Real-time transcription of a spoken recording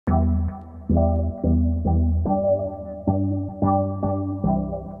Hey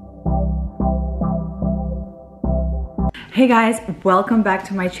guys, welcome back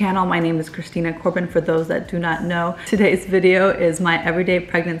to my channel. My name is Kristina Korban, for those that do not know. Today's video is my everyday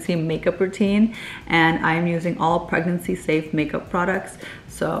pregnancy makeup routine, and I'm using all pregnancy safe makeup products.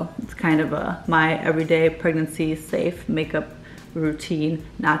 So it's kind of my everyday pregnancy safe makeup routine,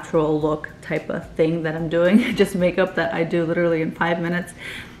 natural look type of thing that I'm doing. Just makeup that I do literally in 5 minutes.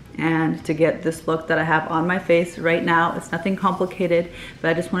 And to get this look that I have on my face right now, it's nothing complicated, but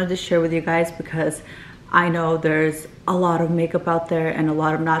I just wanted to share with you guys because I know there's a lot of makeup out there and a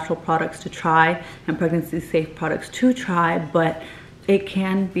lot of natural products to try and pregnancy safe products to try, but it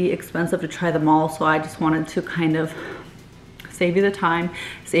can be expensive to try them all. So I just wanted to kind of save you the time,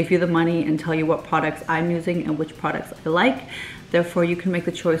 save you the money, and tell you what products I'm using and which products I like. Therefore, you can make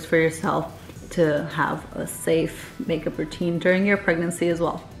the choice for yourself to have a safe makeup routine during your pregnancy as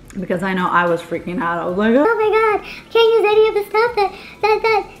well. Because I know I was freaking out. I was like, oh my God, I can't use any of the stuff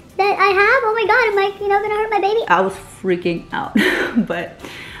that I have. Oh my God, am I, gonna hurt my baby? I was freaking out. But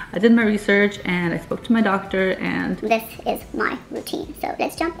I did my research and I spoke to my doctor, and this is my routine. So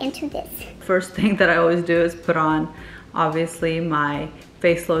let's jump into this. First thing that I always do is put on, obviously, my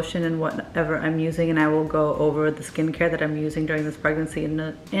face lotion and whatever I'm using, and I will go over the skincare that I'm using during this pregnancy in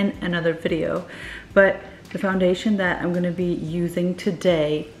another video. But the foundation that I'm gonna be using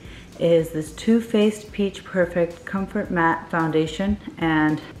today is this Too Faced Peach Perfect Comfort Matte Foundation,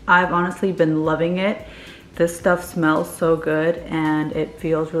 and I've honestly been loving it. This stuff smells so good and it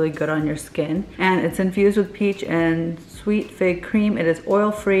feels really good on your skin, and it's infused with peach and sweet fig cream. It is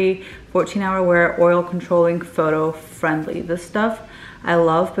oil-free, 14-hour wear, oil controlling, photo friendly. This stuff I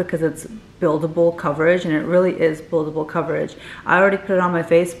love because it's buildable coverage, and it really is buildable coverage. I already put it on my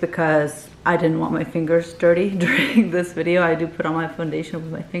face because I didn't want my fingers dirty during this video. I do put on my foundation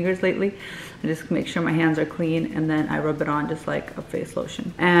with my fingers lately. I just make sure my hands are clean, and then I rub it on just like a face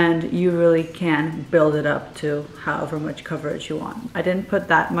lotion. And you really can build it up to however much coverage you want. I didn't put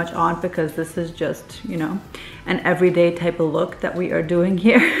that much on because this is just, an everyday type of look that we are doing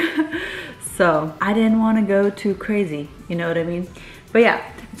here. So I didn't want to go too crazy, you know what I mean? But yeah,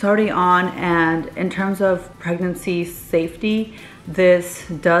 it's already on, and in terms of pregnancy safety, this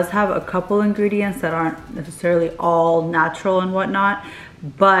does have a couple ingredients that aren't necessarily all natural and whatnot,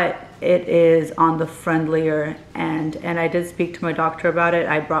 but it is on the friendlier end. And I did speak to my doctor about it.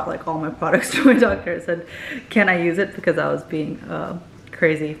 I brought like all my products to my doctor. I said, can I use it? Because I was being a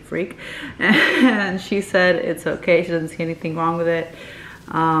crazy freak. And she said it's okay. She doesn't see anything wrong with it.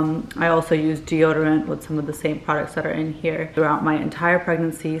 I also use deodorant with some of the same products that are in here throughout my entire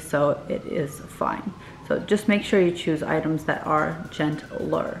pregnancy, so it is fine. So just make sure you choose items that are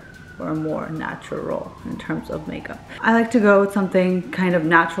gentler or more natural in terms of makeup. I like to go with something kind of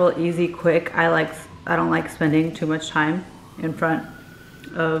natural, easy, quick. I don't like spending too much time in front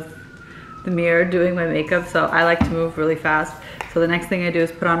of the mirror doing my makeup, so I like to move really fast. So the next thing I do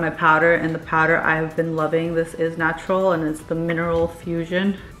is put on my powder, and the powder I've been loving. This is natural, and it's the Mineral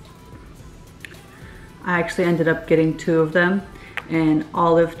Fusion. I actually ended up getting 2 of them, in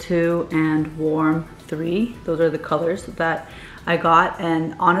Olive 2 and Warm 3. Those are the colors that I got,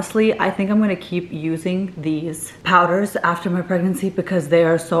 and honestly, I think I'm gonna keep using these powders after my pregnancy because they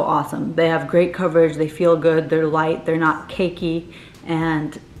are so awesome. They have great coverage, they feel good, they're light, they're not cakey,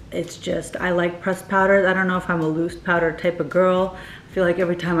 and it's just, I like pressed powders. I don't know if I'm a loose powder type of girl. I feel like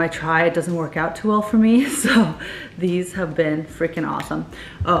every time I try, it doesn't work out too well for me. So these have been freaking awesome.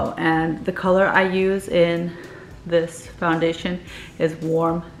 Oh, and the color I use in this foundation is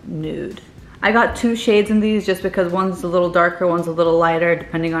Warm Nude. I got 2 shades in these just because one's a little darker, one's a little lighter,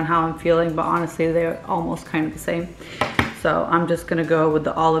 depending on how I'm feeling, but honestly, they're almost kind of the same. So I'm just gonna go with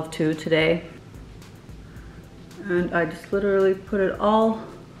the Olive 2 today. And I just literally put it all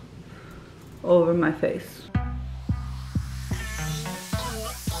over my face.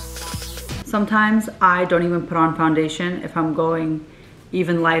 Sometimes I don't even put on foundation if I'm going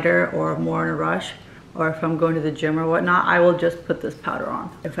even lighter or more in a rush, or if I'm going to the gym or whatnot. I will just put this powder on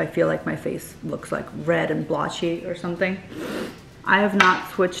if I feel like my face looks like red and blotchy or something. I have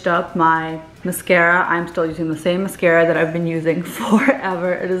not switched up my mascara. I'm still using the same mascara that I've been using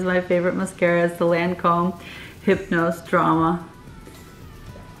forever. It is my favorite mascara. It's the Lancome Hypnose Drama.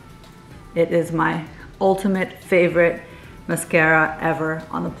 It is my ultimate favorite mascara ever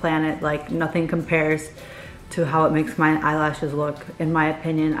on the planet. Like, nothing compares to how it makes my eyelashes look, in my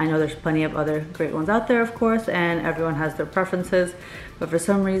opinion. I know there's plenty of other great ones out there, of course, and everyone has their preferences, but for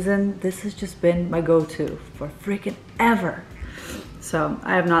some reason, this has just been my go-to for freaking ever. So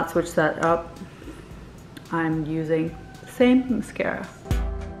I have not switched that up. I'm using the same mascara.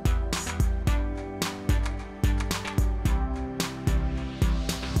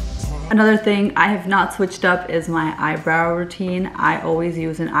 Another thing I have not switched up is my eyebrow routine. I always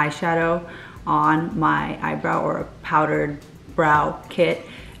use an eyeshadow on my eyebrow or a powdered brow kit.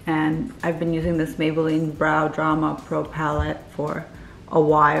 And I've been using this Maybelline Brow Drama Pro palette for a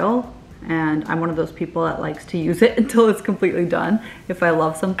while. And I'm one of those people that likes to use it until it's completely done if I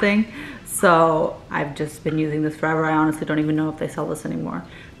love something. So I've just been using this forever. I honestly don't even know if they sell this anymore,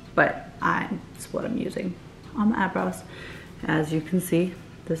 but it's what I'm using on my eyebrows. As you can see,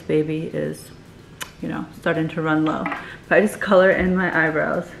 this baby is, you know, starting to run low. But I just color in my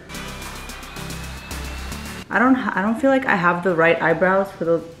eyebrows. I don't feel like I have the right eyebrows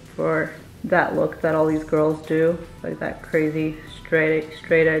for that look that all these girls do, like that crazy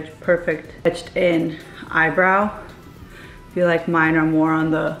straight edge, perfect etched in eyebrow. I feel like mine are more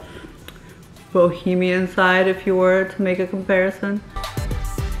on the bohemian side, if you were to make a comparison.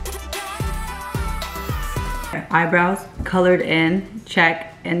 Eyebrows colored in, check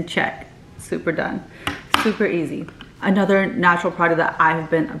and check. Super done. Super easy. Another natural product that I've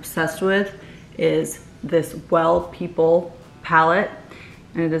been obsessed with is this Well People palette,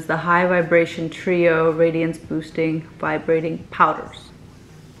 and it is the High Vibration Trio Radiance Boosting Vibrating Powders.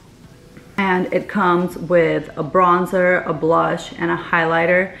 And it comes with a bronzer, a blush, and a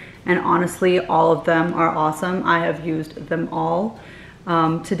highlighter, and honestly all of them are awesome. I have used them all.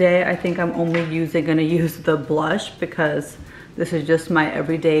 Today I think I'm only gonna use the blush because this is just my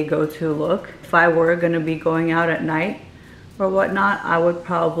everyday go-to look. If I were gonna be going out at night or whatnot, I would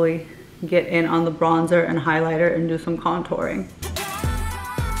probably get in on the bronzer and highlighter and do some contouring.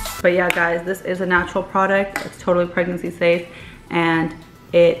 But yeah guys, this is a natural product. It's totally pregnancy safe and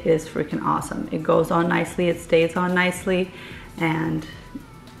it is freaking awesome. It goes on nicely, it stays on nicely, and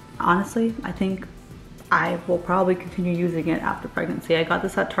honestly, I think I will probably continue using it after pregnancy. I got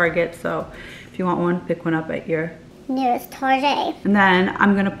this at Target, so if you want one, pick one up at your nearest Target. And then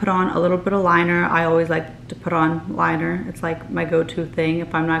I'm gonna put on a little bit of liner. I always like to put on liner. It's like my go-to thing.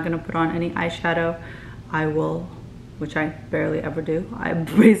 If I'm not gonna put on any eyeshadow, I will, which I barely ever do. I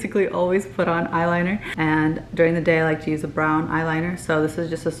basically always put on eyeliner. And during the day, I like to use a brown eyeliner. So this is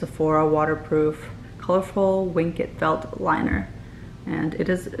just a Sephora waterproof, colorful Wink It Felt liner. And it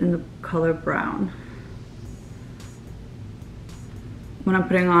is in the color brown. When I'm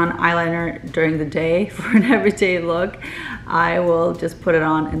putting on eyeliner during the day for an everyday look, I will just put it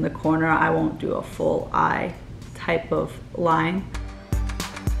on in the corner. I won't do a full eye type of line.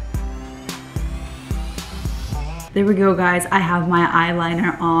 There we go guys, I have my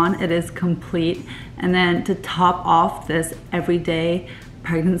eyeliner on. It is complete. And then to top off this everyday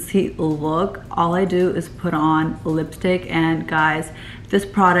pregnancy look, all I do is put on lipstick. And guys, this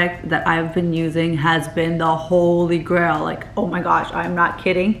product that I've been using has been the holy grail. Like, oh my gosh, I'm not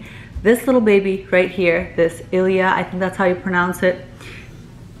kidding. This little baby right here, this ILIA, I think that's how you pronounce it.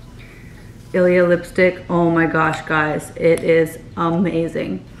 ILIA lipstick, oh my gosh guys, it is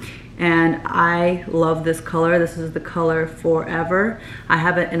amazing. And I love this color. This is the color Forever. I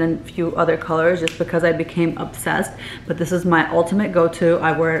have it in a few other colors just because I became obsessed, but this is my ultimate go-to.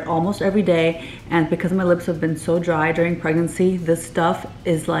 I wear it almost every day, and because my lips have been so dry during pregnancy, this stuff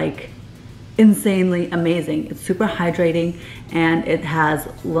is like insanely amazing. It's super hydrating and it has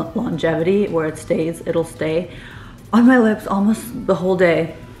longevity where it'll stay on my lips almost the whole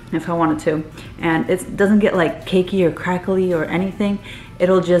day if I wanted to. And it doesn't get like cakey or crackly or anything.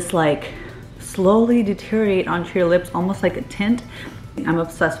 It'll just like slowly deteriorate onto your lips, almost like a tint. I'm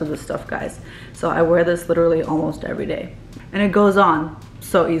obsessed with this stuff, guys. So I wear this literally almost every day. And it goes on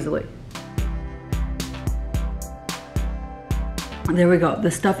so easily. There we go.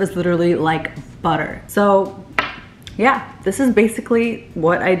 This stuff is literally like butter. So yeah, this is basically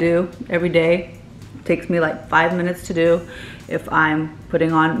what I do every day. It takes me like 5 minutes to do if I'm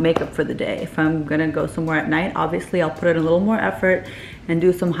putting on makeup for the day. If I'm gonna go somewhere at night, obviously I'll put in a little more effort and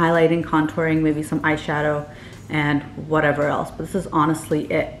do some highlighting, contouring, maybe some eyeshadow and whatever else. But this is honestly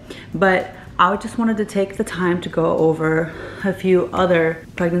it. But I just wanted to take the time to go over a few other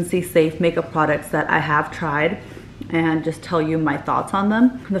pregnancy safe makeup products that I have tried and just tell you my thoughts on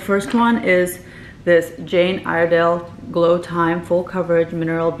them. The first one is this Jane Iredale Glow Time Full Coverage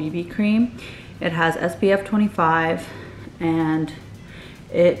Mineral BB Cream. It has SPF 25 and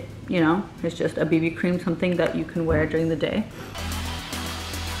it, you know, it's just a BB cream, something that you can wear during the day.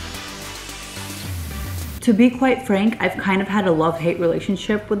 To be quite frank, I've kind of had a love-hate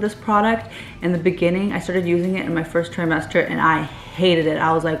relationship with this product. In the beginning, I started using it in my first trimester and I hated it.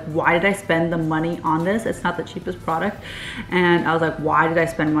 I was like, why did I spend the money on this? It's not the cheapest product. And I was like, why did I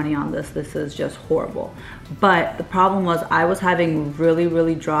spend money on this? This is just horrible. But the problem was I was having really,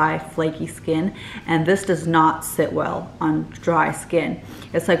 really dry, flaky skin, and this does not sit well on dry skin.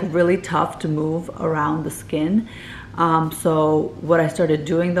 It's like really tough to move around the skin. So what I started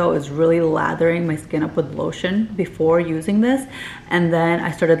doing though is really lathering my skin up with lotion before using this, and then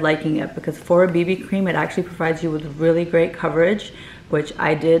I started liking it because for a BB cream it actually provides you with really great coverage, which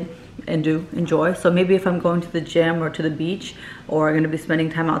I did and do enjoy. So maybe if I'm going to the gym or to the beach or I'm going to be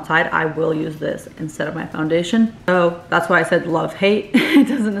spending time outside, I will use this instead of my foundation. So that's why I said love hate. It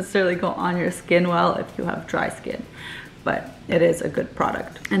doesn't necessarily go on your skin well if you have dry skin, but it is a good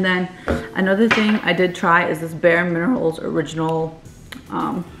product. And then another thing I did try is this bareMinerals original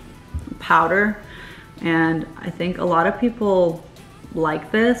powder, and I think a lot of people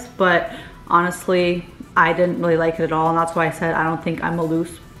like this, but honestly I didn't really like it at all, and that's why I said I don't think I'm a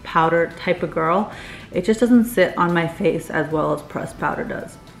loose powder type of girl. It just doesn't sit on my face as well as pressed powder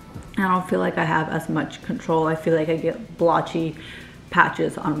does. I don't feel like I have as much control. I feel like I get blotchy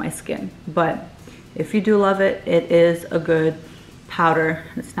patches on my skin. But if you do love it, it is a good powder.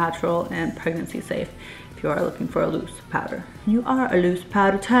 It's natural and pregnancy safe if you are looking for a loose powder. You are a loose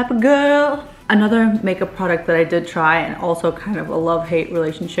powder type of girl. Another makeup product that I did try, and also kind of a love-hate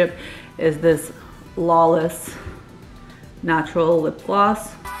relationship, is this Lawless natural lip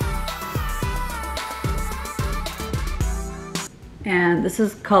gloss. And this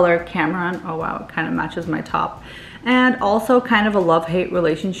is color Cameron. Oh wow, it kind of matches my top. And also kind of a love-hate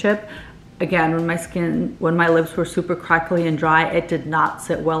relationship. Again, when my lips were super crackly and dry, it did not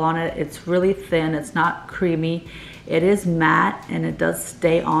sit well on it. It's really thin, it's not creamy. It is matte and it does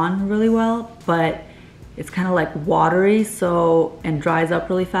stay on really well, but it's kind of like watery, and dries up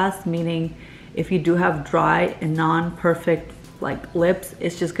really fast, meaning if you do have dry and non-perfect like lips,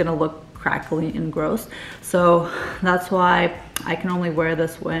 it's just gonna look crackly and gross. So that's why I can only wear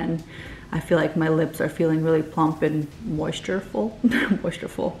this when I feel like my lips are feeling really plump and moisturized.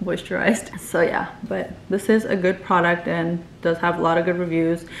 So yeah, but this is a good product and does have a lot of good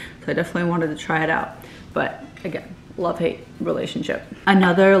reviews, so I definitely wanted to try it out. But again, love-hate relationship.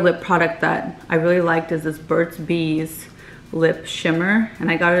 Another lip product that I really liked is this Burt's Bees Lip Shimmer, and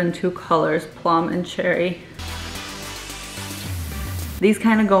I got it in two colors, plum and cherry. These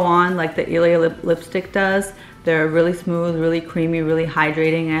kind of go on like the ILIA lipstick does. They're really smooth, really creamy, really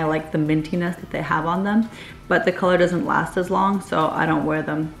hydrating, and I like the mintiness that they have on them. But the color doesn't last as long, so I don't wear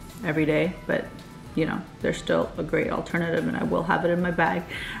them every day, but you know, they're still a great alternative, and I will have it in my bag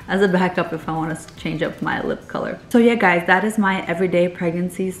as a backup if I want to change up my lip color. So yeah guys, that is my everyday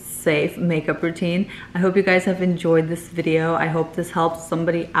pregnancy safe makeup routine. I hope you guys have enjoyed this video. I hope this helps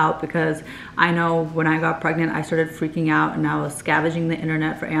somebody out, because I know when I got pregnant I started freaking out and I was scavenging the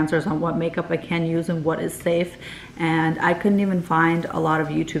internet for answers on what makeup I can use and what is safe, and I couldn't even find a lot of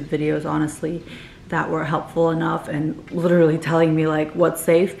YouTube videos honestly that were helpful enough and literally telling me like what's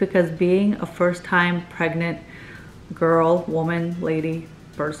safe, because being a first-time pregnant girl, woman, lady,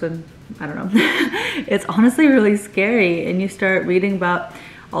 person, I don't know, it's honestly really scary, and you start reading about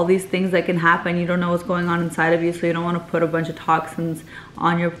all these things that can happen. You don't know what's going on inside of you, so you don't want to put a bunch of toxins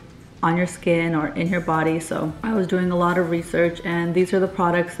on your skin or in your body. So I was doing a lot of research, and these are the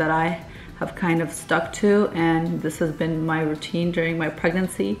products that I have kind of stuck to, and this has been my routine during my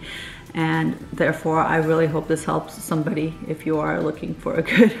pregnancy. And therefore I really hope this helps somebody if you are looking for a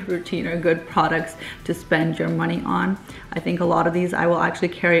good routine or good products to spend your money on. I think a lot of these I will actually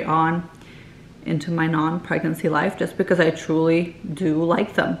carry on into my non-pregnancy life, just because I truly do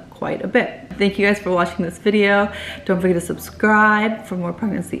like them quite a bit. Thank you guys for watching this video. Don't forget to subscribe for more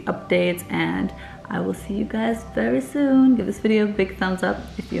pregnancy updates, and I will see you guys very soon. Give this video a big thumbs up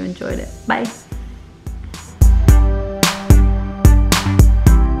if you enjoyed it. Bye.